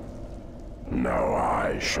time. Now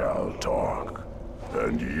I shall talk,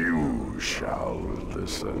 and you shall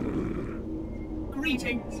listen.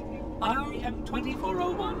 Greetings. I am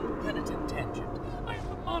 2401 Penitent Tangent. I am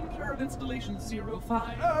the monitor of Installation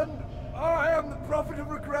 05. And I am the Prophet of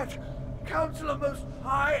Regret, Counselor Most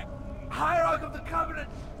High, Hierarch of the Covenant.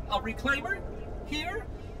 A reclaimer? Here?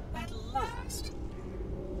 At last.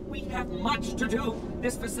 We have much to do.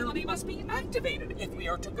 This facility must be activated if we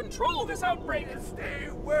are to control this outbreak. Stay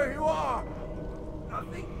where you are.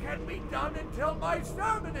 Nothing can be done until my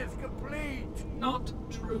sermon is complete. Not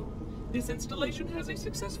true. This installation has a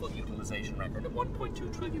successful utilization record of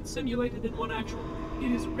 1.2 trillion simulated in one actual.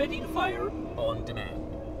 It is ready to fire on demand.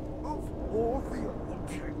 Of all the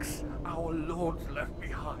objects our lords left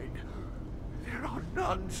behind, there are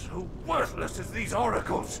none so worthless as these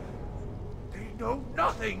oracles. They know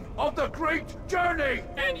nothing of the great journey!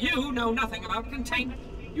 And you know nothing about containment.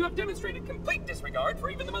 You have demonstrated complete disregard for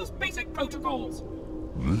even the most basic protocols.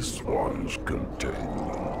 This one's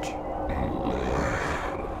containment.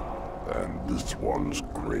 And this one's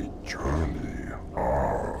great journey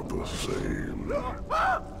are the same.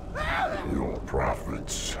 Your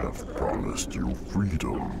prophets have promised you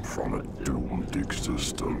freedom from a doomed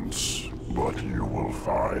existence, but you will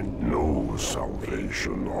find no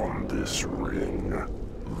salvation on this ring.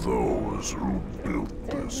 Those who built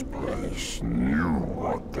this place knew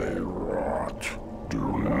what they wrought.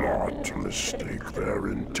 Do not mistake their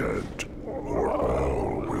intent, or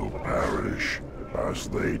all will perish as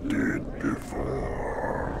they did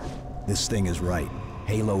before. This thing is right.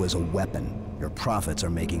 Halo is a weapon. Your prophets are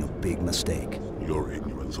making a big mistake. Your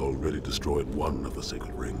ignorance already destroyed one of the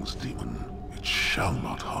sacred rings, demon. It shall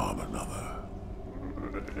not harm another.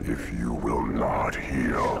 If you will not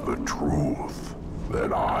hear the truth,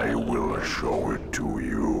 then I will show it to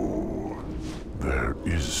you. There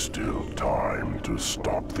is still time to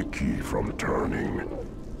stop the key from turning,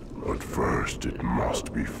 but first it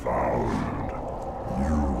must be found.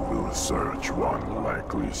 You will search one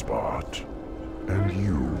likely spot, and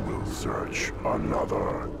you will search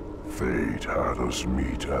another. Fate had us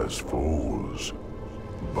meet as foes,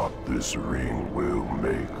 but this ring will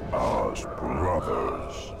make us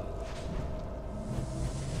brothers.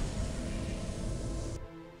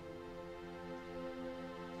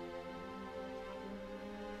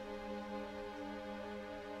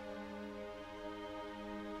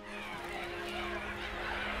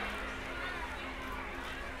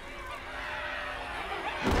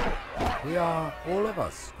 We are, all of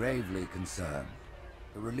us, gravely concerned.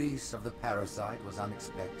 The release of the parasite was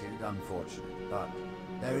unexpected, unfortunate, but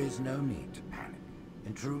there is no need to panic.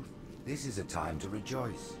 In truth, this is a time to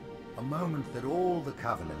rejoice. A moment that all the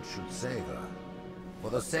Covenant should savor. For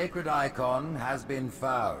the sacred icon has been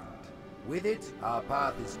found. With it, our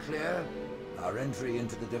path is clear, our entry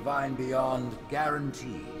into the divine beyond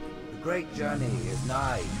guaranteed. The great journey is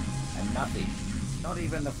nigh, and nothing, not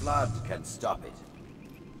even the flood, can stop it.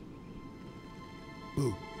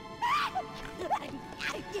 Boo.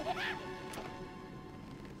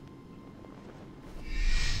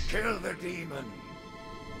 Kill the demon!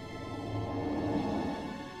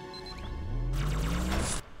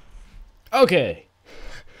 Okay,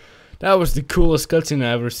 that was the coolest cutscene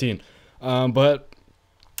I've ever seen. But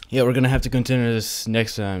yeah, we're gonna have to continue this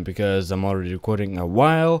next time because I'm already recording a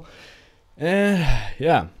while. And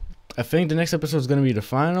yeah, I think the next episode is gonna be the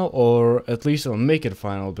final, or at least I'll make it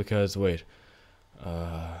final because wait,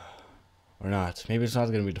 or not. Maybe it's not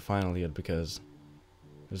gonna be the final yet because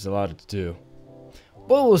there's a lot to do.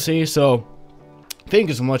 But we'll see. So thank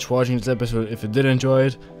you so much for watching this episode. If you did enjoy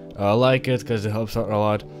it, like it because it helps out a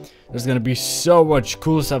lot. There's gonna be so much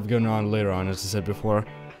cool stuff going on later on, as I said before,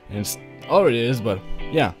 and it's already is. But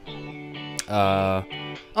yeah,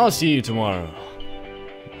 I'll see you tomorrow.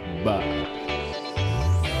 Bye.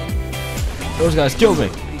 Those guys killed me.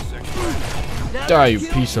 Die, you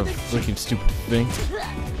piece of freaking stupid thing.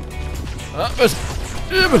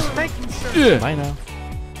 Bye now.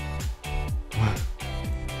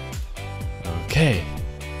 Okay.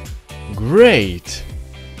 Great.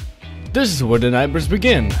 This is where the nightmares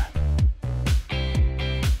begin.